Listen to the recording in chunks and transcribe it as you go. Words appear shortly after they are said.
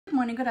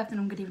morning, good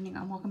afternoon, good evening,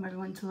 and welcome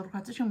everyone to Little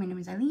Crafter Show. My name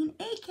is Eileen,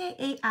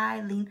 aka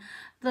Eileen,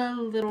 the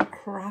Little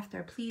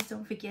Crafter. Please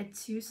don't forget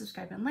to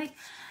subscribe and like,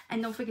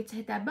 and don't forget to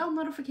hit that bell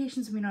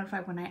notification to be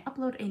notified when I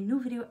upload a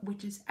new video,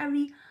 which is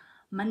every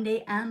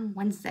Monday and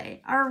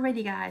Wednesday.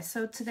 Alrighty guys,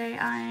 so today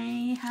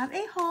I have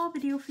a haul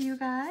video for you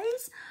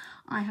guys.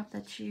 I hope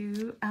that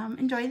you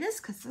enjoy this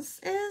because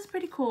this is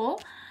pretty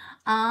cool.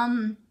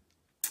 Got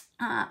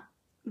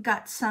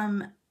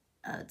some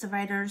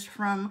dividers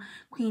from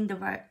Queen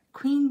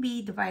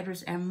Bee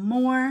Dividers and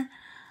More.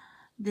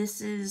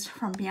 This is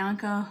from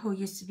Bianca, who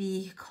used to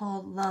be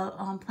called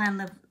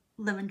Plan,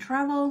 Live and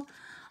Travel.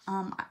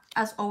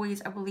 As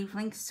always, I will leave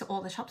links to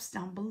all the shops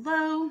down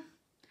below.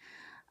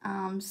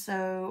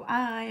 So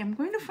I am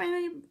going to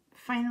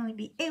finally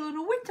be able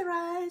to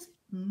winterize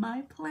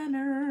my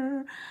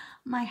planner,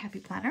 my happy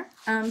planner.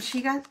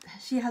 She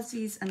has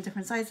these in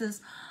different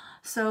sizes.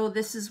 So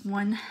this is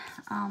one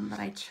that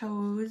I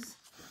chose.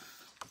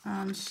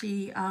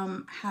 She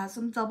has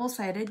them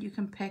double-sided. You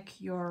can pick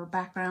your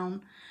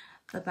background,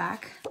 the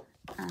back,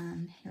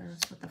 and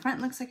here's what the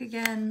front looks like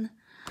again.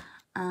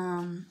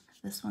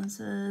 This one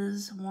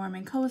says warm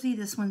and cozy.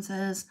 This one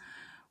says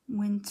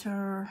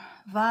winter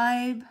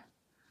vibe.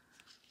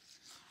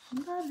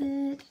 Love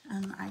it.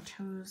 And I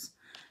chose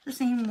the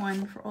same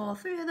one for all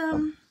three of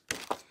them.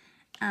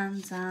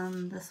 And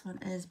this one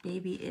is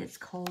baby, it's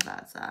cold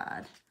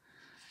outside.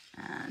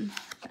 And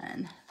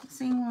then the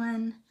same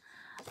one.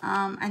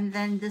 And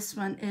then this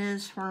one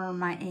is for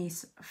my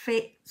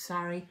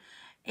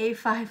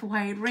A5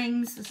 wide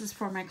rings. This is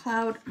for my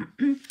cloud.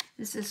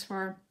 This is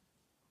for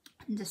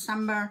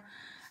December,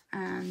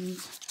 and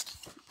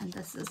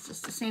this is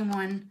just the same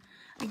one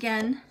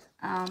again.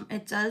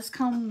 It does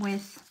come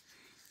with,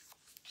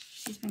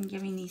 she's been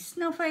giving these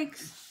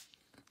snowflakes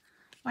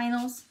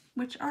vinyls,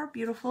 which are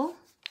beautiful.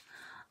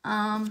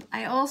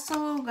 I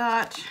also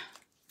got,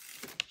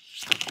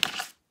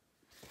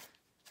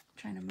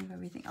 trying to move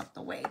everything out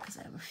the way because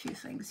I have a few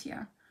things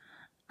here.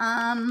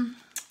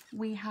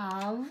 We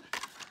have,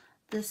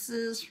 this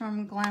is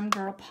from Glam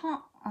Girl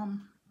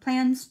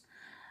Plans.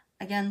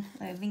 Again,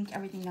 I link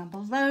everything down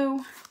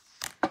below.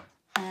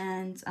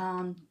 And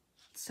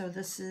so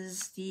this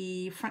is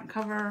the front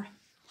cover.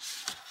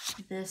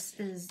 This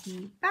is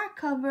the back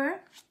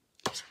cover.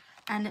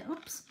 And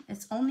oops,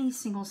 it's only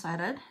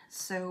single-sided.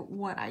 So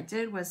what I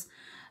did was,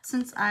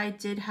 since I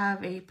did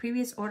have a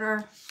previous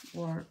order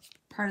or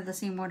part of the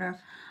same order,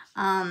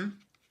 I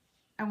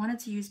wanted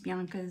to use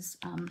Bianca's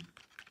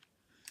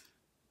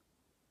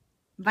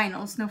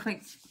vinyls,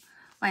 snowflake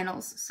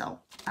vinyls. So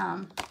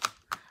I'm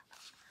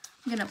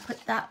gonna put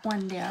that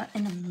one there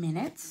in a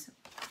minute.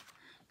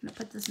 I'm gonna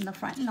put this in the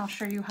front and I'll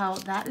show you how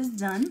that is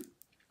done.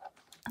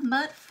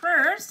 But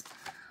first,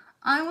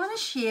 I want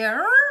to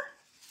share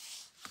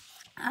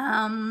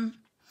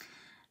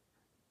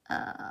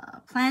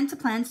Plan to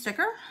Plan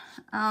sticker.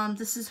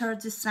 This is her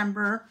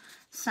December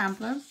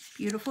sampler.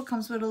 Beautiful,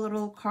 comes with a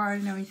little card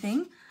and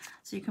everything,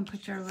 so you can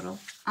put your little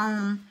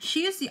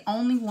she is the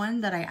only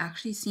one that I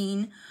actually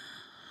seen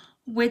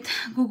with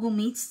Google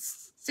Meet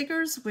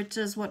stickers, which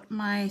is what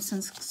my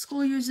son's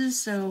school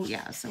uses. So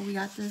yeah, so we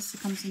got this.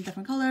 It comes in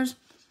different colors,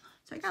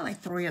 so I got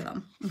like 3 of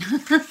them.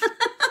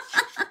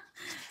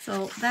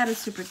 So that is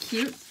super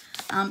cute.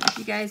 If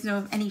you guys know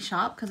of any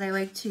shop, because I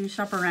like to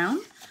shop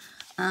around,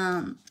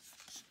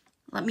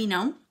 let me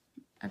know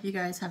if you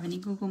guys have any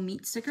Google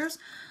Meet stickers.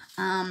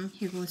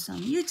 Here goes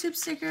some YouTube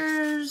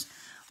stickers.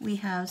 We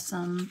have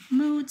some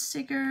mood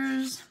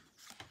stickers.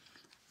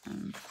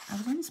 I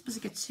was only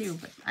supposed to get 2,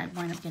 but I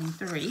wound up getting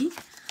 3.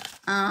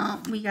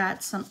 We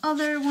got some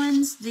other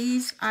ones.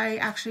 These I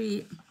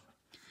actually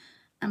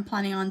am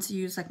planning on to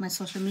use like my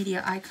social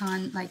media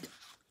icon like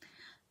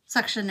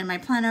section in my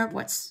planner.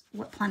 What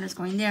planner is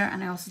going there,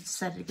 and I also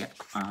decided to get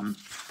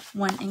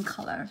one in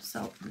color.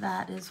 So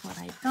that is what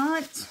I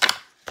got.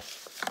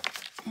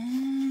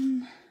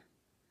 And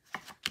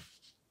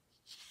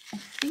I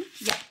think,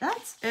 yeah,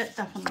 that's it,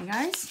 definitely,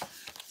 guys.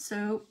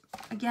 So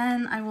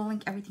again, I will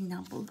link everything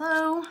down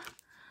below.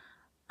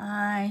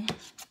 I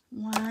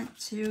want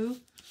to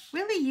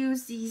really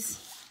use these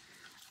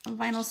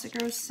vinyl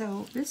stickers,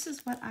 so this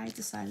is what I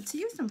decided to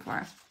use them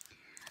for.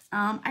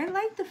 I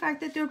like the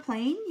fact that they're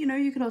plain. You know,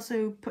 you could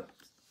also put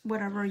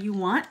whatever you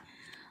want,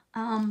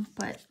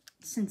 but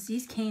since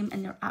these came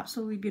and they're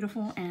absolutely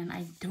beautiful and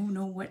I don't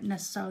know what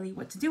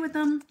to do with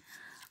them,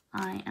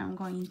 I am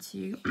going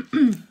to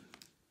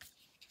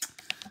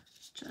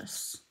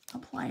just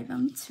apply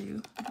them to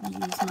use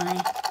my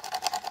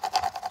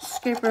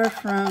scraper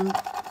from,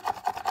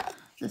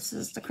 this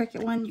is the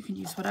Cricut one. You can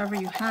use whatever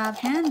you have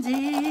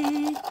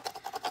handy.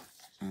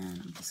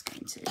 And I'm just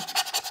going to,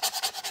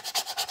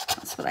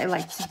 that's what I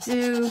like to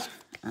do,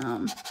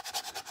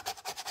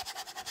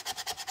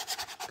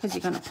 because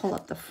you're going to pull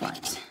up the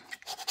front,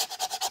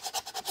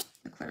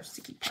 the clear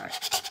sticky part.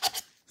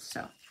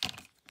 So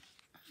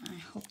I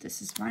hope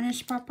this is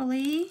varnished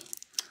properly.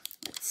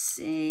 Let's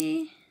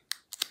see.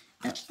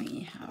 Oh,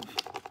 we have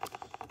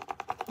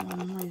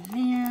one more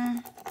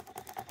there.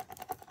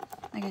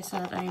 Like I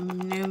said, I am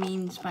no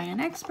means by an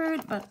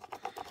expert, but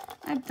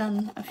I've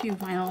done a few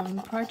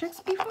vinyl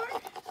projects before,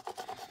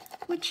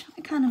 which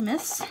I kind of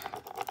miss.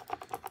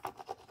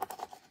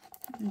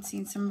 I've been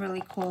seeing some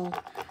really cool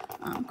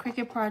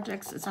Cricut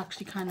projects. It's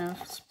actually kind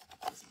of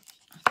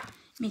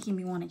making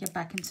me want to get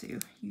back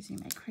into using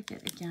my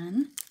Cricut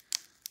again.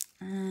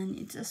 And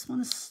you just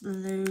want to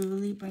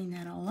slowly bring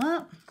that all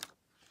up.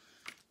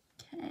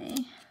 Okay,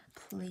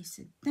 place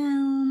it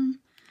down.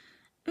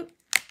 Oop.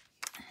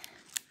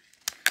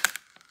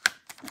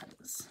 That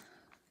is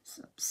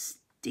some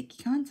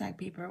sticky contact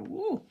paper.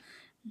 Woo,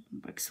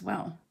 works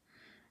well.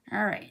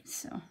 All right,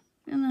 so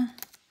I'm gonna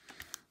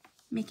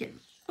make it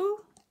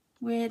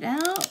weigh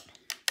out.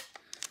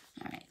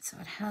 All right, so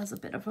it has a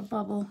bit of a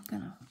bubble. I'm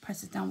gonna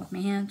press it down with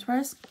my hands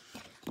first.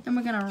 Then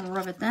we're gonna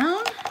rub it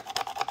down,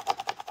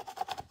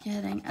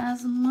 getting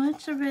as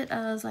much of it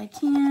as I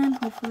can,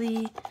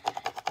 hopefully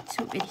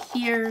to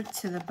adhere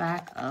to the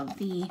back of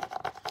the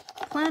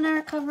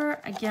planner cover.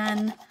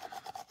 Again,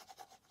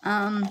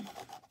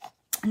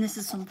 and this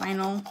is some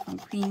vinyl from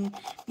Queen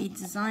Bee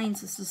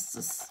Designs. This is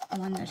this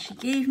one that she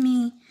gave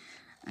me,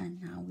 and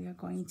now we are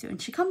going to,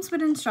 and she comes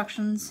with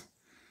instructions,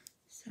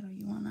 so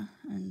you wanna,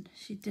 and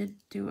she did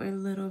do a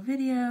little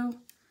video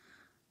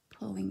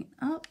pulling it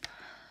up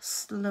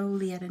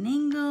slowly at an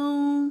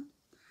angle.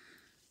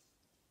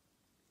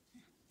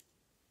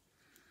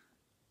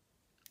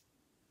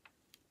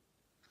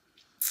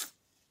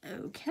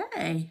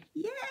 Okay,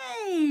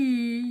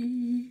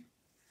 yay!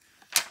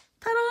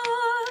 Ta-da!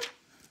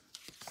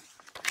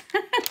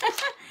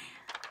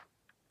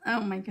 Oh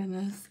my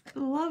goodness, I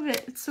love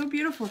it. It's so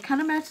beautiful. It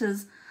kind of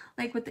matches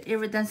like with the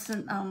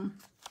iridescent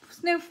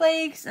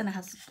snowflakes, and it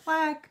has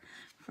black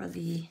for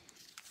the,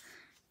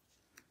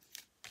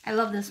 I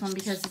love this one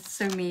because it's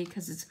so me,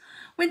 because it's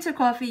winter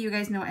coffee. You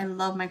guys know I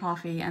love my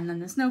coffee, and then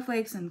the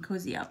snowflakes and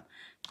cozy up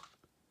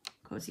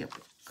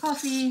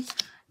coffee.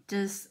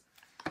 Just,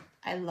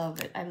 I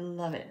love it. I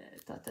love it. I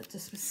thought that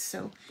this was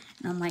so,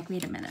 and I'm like,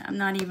 wait a minute, I'm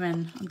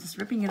just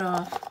ripping it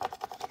off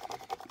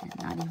and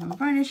not even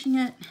varnishing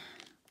it.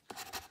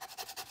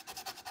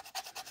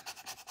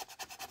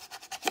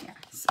 Yeah,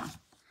 so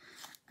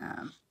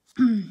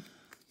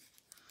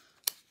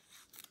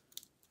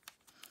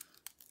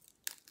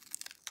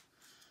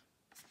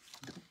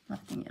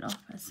lifting it off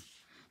as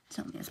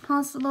gently as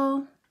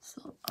possible.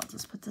 So I'll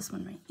just put this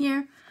one right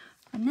here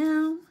for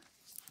now,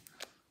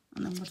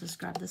 and then we'll just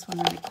grab this one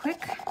really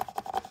quick,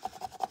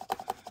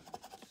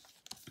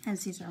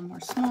 as these are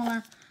more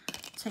smaller,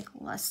 take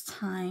less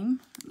time.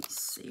 Let me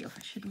see if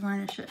I should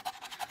varnish it.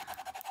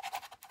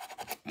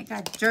 It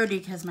got dirty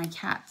because my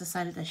cat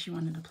decided that she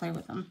wanted to play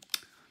with them.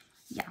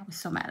 Yeah, I was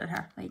so mad at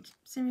her. Like,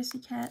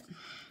 seriously, cat?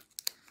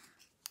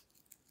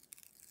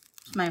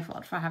 It's my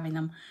fault for having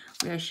them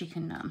where she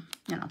can,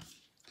 you know,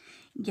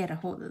 get a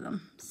hold of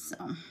them. So,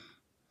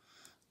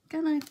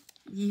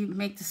 you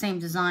make the same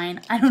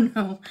design. I don't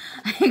know.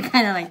 I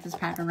kind of like this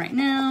pattern right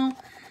now.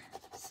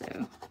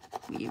 So,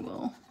 we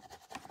will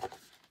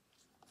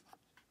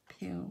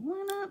peel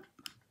one up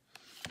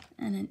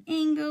and an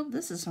angle.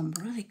 This is some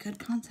really good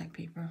contact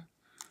paper.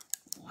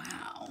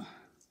 Wow.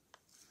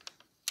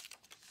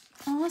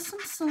 Awesome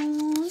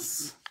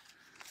sauce.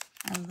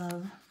 I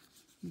love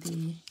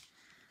this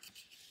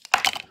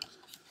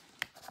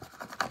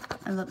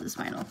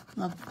vinyl.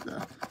 Love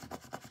the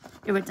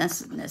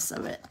iridescentness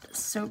of it.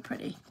 It's so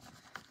pretty.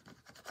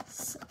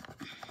 So,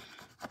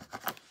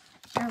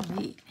 all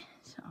right.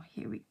 So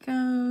here we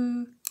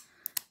go.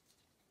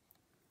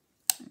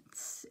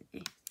 Let's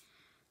see.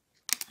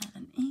 At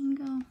an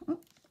angle. Oh,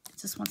 it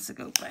just wants to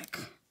go back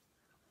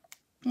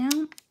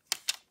down.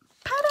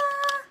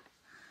 Ta-da!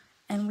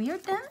 And we are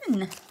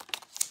done.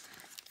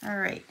 All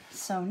right.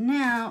 So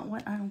now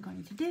what I'm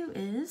going to do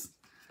is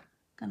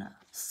gonna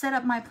set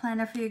up my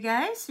planner for you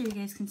guys so you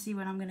guys can see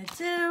what I'm gonna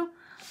do.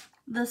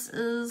 This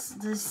is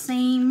the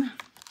same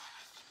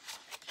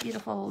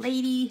beautiful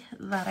lady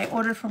that I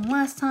ordered from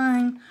last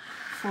time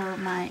for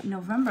my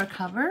November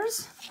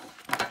covers.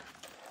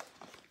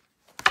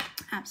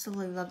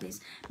 Absolutely love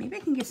these. Maybe I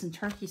can get some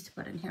turkeys to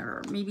put in here,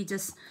 or maybe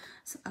just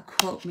a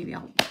quote. Maybe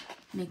I'll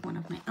make one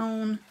of my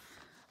own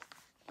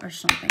or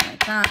something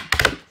like that,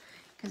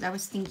 because I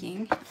was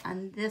thinking,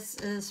 and this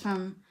is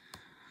from,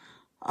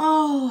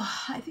 oh,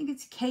 I think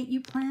it's KU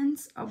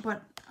Plans,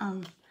 but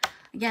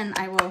again,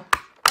 I will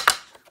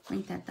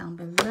link that down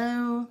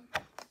below.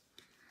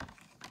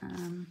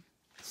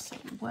 So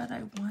what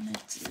I want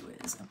to do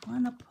is I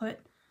want to put,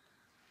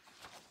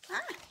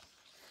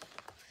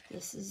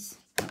 this is,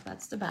 oh,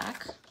 that's the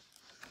back.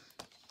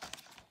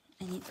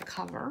 I need the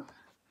cover.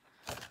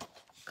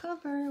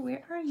 Cover,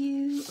 where are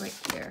you? Right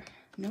here.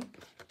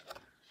 Nope.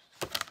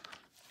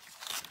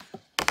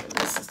 So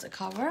this is the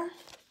cover.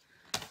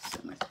 So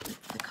I'm going to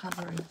put the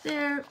cover right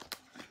there.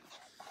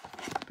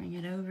 Bring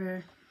it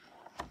over.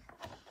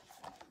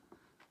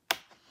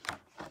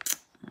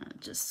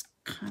 Just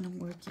kind of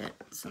work it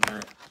so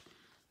that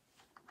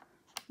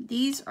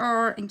these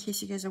are, in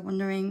case you guys are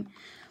wondering,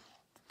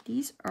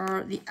 these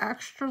are the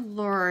extra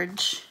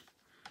large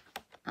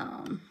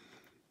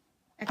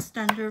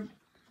extender,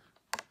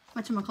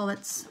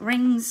 whatchamacallits,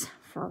 rings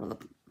for the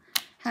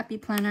happy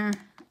planner.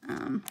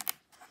 And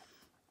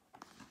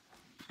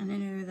I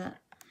know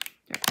that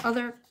there are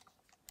other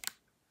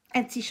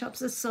Etsy shops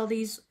that sell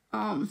these,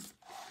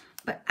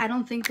 but I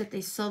don't think that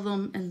they sell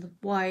them in the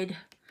wide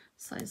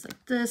size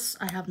like this.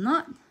 I have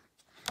not.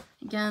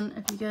 Again,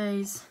 if you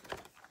guys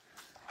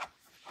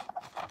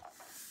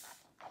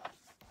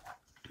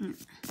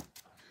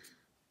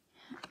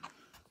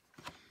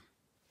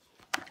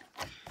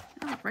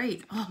all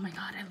right. Oh my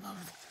god, I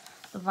love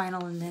the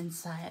vinyl on the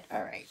inside.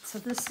 All right, so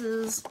this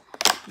is,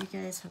 you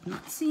guys have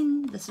not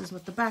seen, this is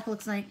what the back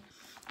looks like,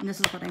 and this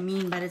is what I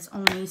mean, but it's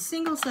only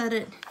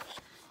single-sided.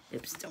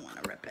 Oops, don't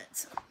want to rip it,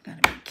 so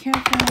gotta be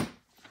careful.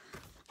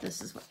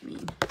 This is what I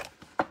mean.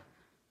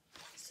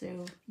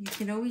 So you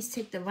can always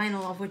take the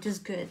vinyl off, which is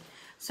good.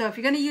 So if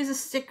you're gonna use a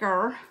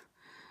sticker,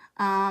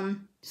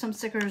 some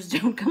stickers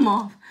don't come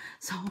off,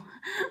 so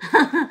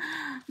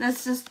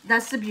that's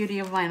the beauty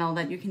of vinyl,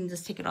 that you can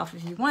just take it off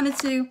if you wanted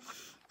to,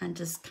 and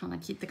just kind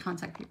of keep the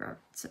contact paper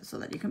so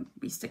that you can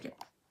re-stick it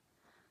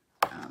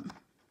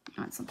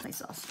on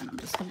someplace else. And I'm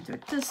just gonna do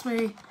it this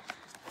way,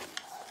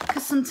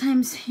 because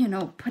sometimes, you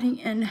know, putting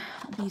in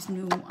these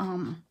new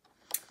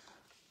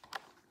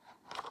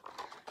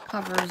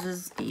covers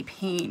is a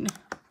pain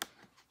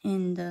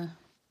in the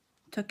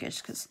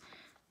tukish, because,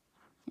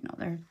 you know,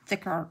 they're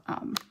thicker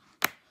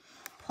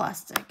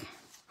plastic,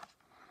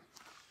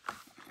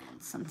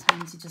 and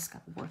sometimes you just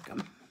gotta work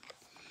them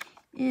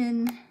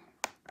in,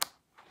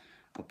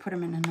 or put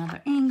them in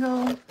another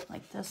angle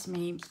like this.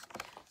 Maybe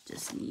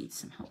just need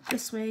some help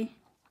this way.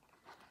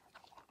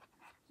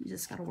 You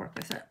just gotta work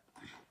with it.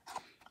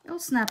 It'll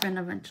snap in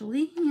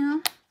eventually, you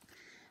know,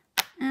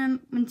 and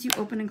once you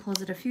open and close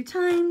it a few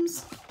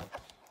times,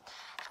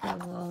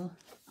 it will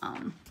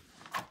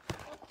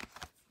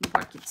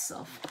work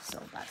itself.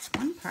 So that's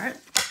one part.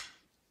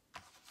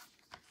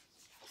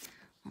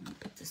 I'm gonna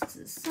put this to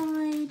the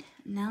side.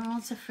 Now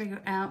to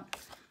figure out,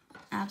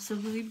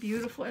 absolutely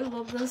beautiful. I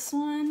love this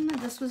one.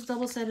 This was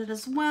double-sided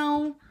as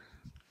well.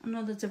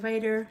 Another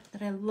divider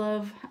that I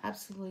love,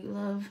 absolutely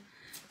love.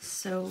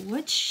 So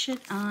what should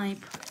I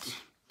put?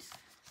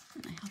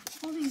 And I have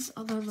all these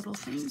other little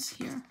things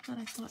here that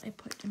I thought I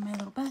put in my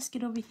little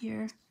basket over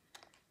here.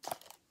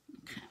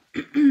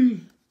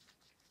 Okay.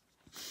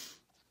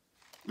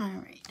 All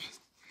right.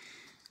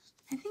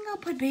 I think I'll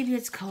put Baby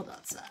It's Cold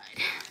Outside.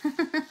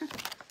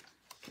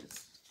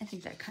 I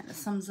think that kind of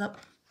sums up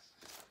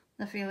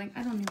the feeling.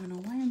 I don't even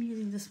know why I'm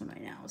using this one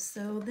right now.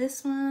 So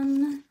this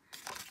one,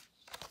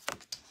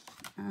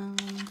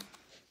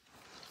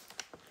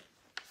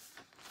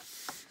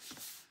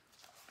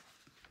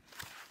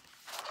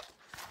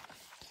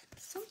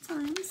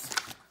 sometimes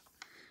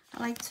I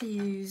like to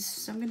use,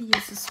 so I'm going to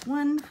use this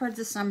one for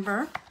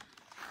December.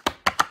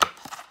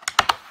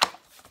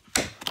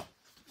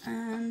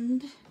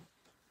 And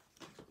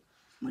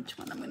which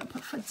one I'm going to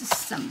put for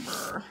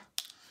December?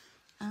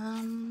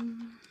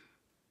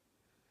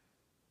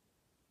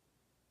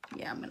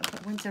 Yeah, I'm going to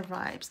put Winter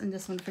Vibes, and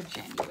this one for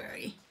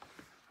January.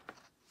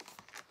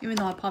 Even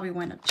though I'll probably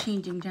wind up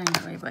changing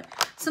January, but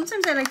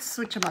sometimes I like to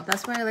switch them up.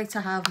 That's why I like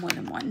to have more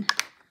than one,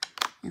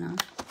 you know.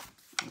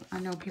 I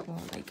know people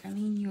are like,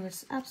 Eileen, you're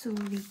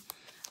absolutely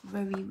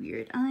very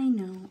weird. I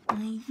know.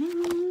 I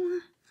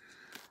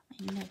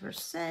never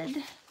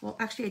said. Well,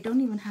 actually, I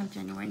don't even have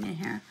January in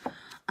here.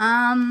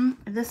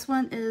 This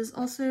one is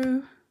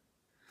also,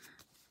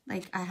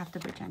 like, I have to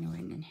put January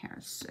in here.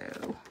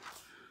 So,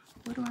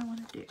 what do I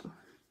want to do?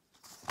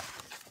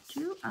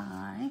 Do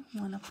I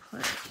want to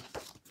put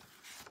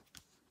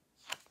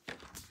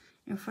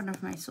in front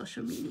of my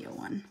social media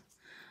one?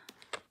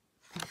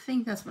 I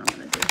think that's what I'm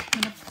going to do.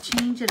 I'm going to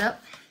change it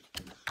up.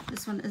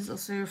 This one is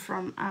also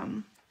from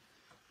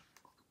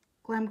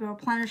Glam Girl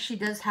Planner. She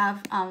does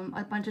have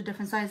a bunch of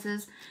different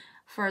sizes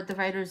for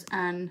dividers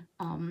and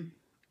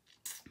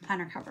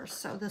planner covers.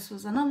 So this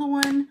was another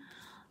one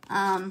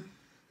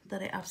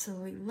that I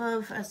absolutely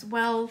love as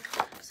well.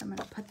 So I'm going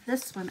to put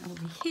this one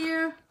over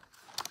here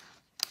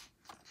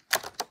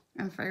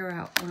and figure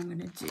out what I'm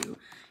going to do,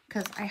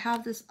 because I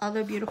have this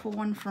other beautiful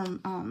one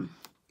from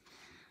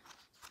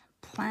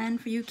Plan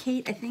For You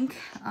Kate, I think.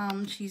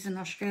 She's in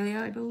Australia,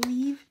 I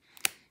believe,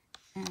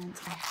 and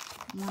I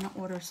want to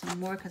order some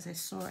more because I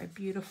saw a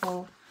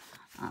beautiful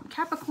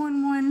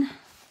Capricorn one.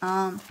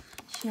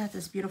 She has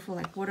this beautiful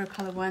like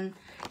watercolor one.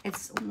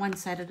 It's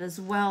one-sided as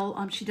well.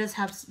 She does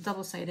have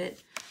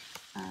double-sided.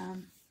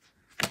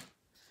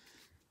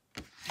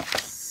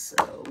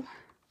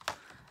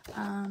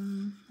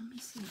 Let me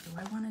see, do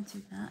I want to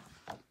do that?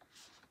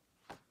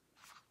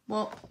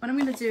 Well, what I'm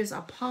going to do is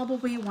I'll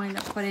probably wind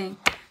up putting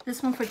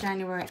this one for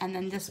January and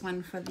then this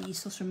one for the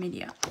social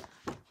media.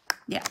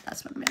 Yeah,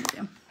 that's what I'm going to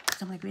do.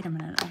 So I'm like, wait a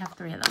minute, I have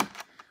 3 of them.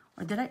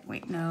 Or did I?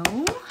 Wait, no.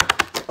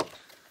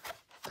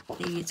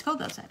 Baby, it's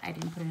cold outside. I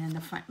didn't put it in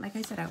the front. Like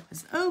I said, I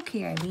was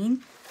okay,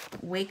 Eileen.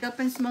 Wake up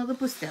and smell the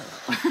Bustelo.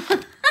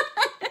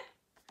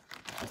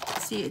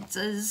 See, it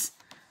does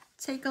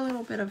take a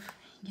little bit of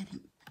getting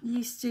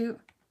used to.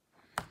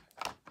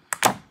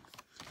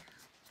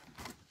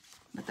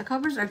 But the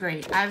covers are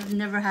great. I've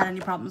never had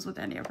any problems with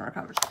any of our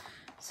covers.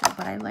 So,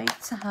 but I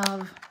like to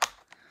have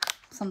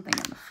something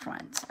in the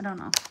front. I don't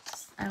know.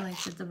 I like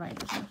the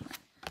dividers in the front.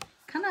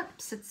 Kind of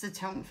sets the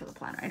tone for the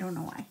planner. I don't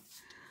know why.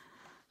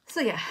 So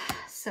yeah,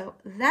 so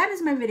that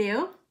is my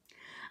video.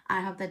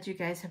 I hope that you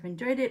guys have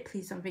enjoyed it.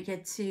 Please don't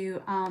forget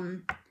to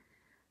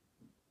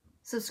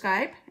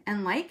subscribe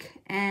and like,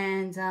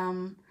 and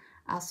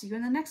I'll see you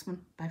in the next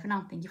one. Bye for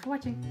now. Thank you for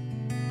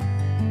watching.